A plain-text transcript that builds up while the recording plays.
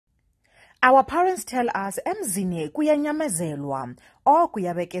Our parents tell us emzini kuyanyamezelwa or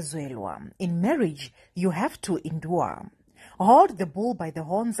kuyabekezelwa. In marriage, you have to endure. Hold the bull by the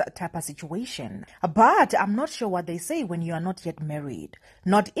horns type of situation. But I'm not sure what they say when you are not yet married.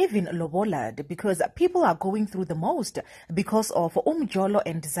 Not even lobolad, because people are going through the most because of umjolo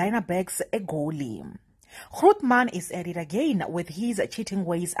and designer bags egoli. Grootman is at it again with his cheating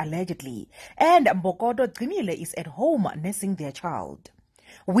ways allegedly, and Mbokodo Gcinile is at home nursing their child.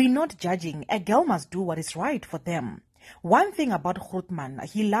 We're not judging. A girl must do what is right for them. One thing about Grootman,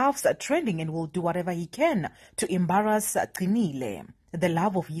 he loves trending and will do whatever he can to embarrass Gcinile, the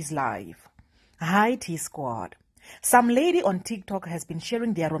love of his life. Hi T-Squad. Some lady on TikTok has been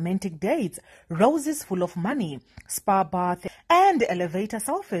sharing their romantic dates, roses full of money, spa bath, and elevator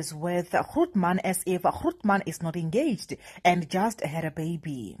selfies with Grootman as if Grootman is not engaged and just had a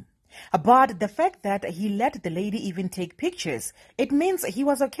baby. But the fact that he let the lady even take pictures, it means he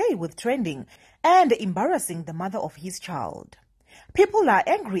was okay with trending and embarrassing the mother of his child. People are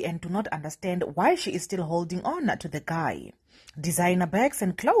angry and do not understand why she is still holding on to the guy. Designer bags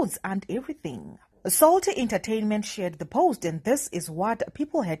and clothes aren't everything. Salty Entertainment shared the post, and this is what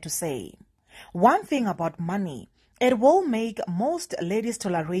people had to say. One thing about money, it will make most ladies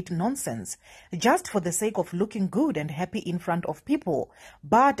tolerate nonsense just for the sake of looking good and happy in front of people,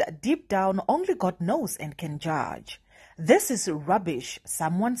 but deep down only God knows and can judge. This is rubbish,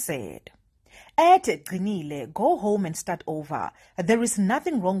 someone said. At Gcinile, go home and start over. There is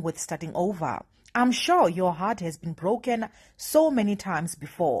nothing wrong with starting over. I'm sure your heart has been broken so many times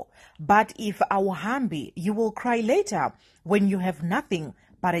before, but if awuhambi, you will cry later when you have nothing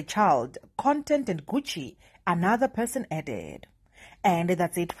but a child, content and Gucci, another person added. And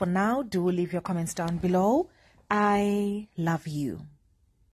that's it for now. Do leave your comments down below. I love you.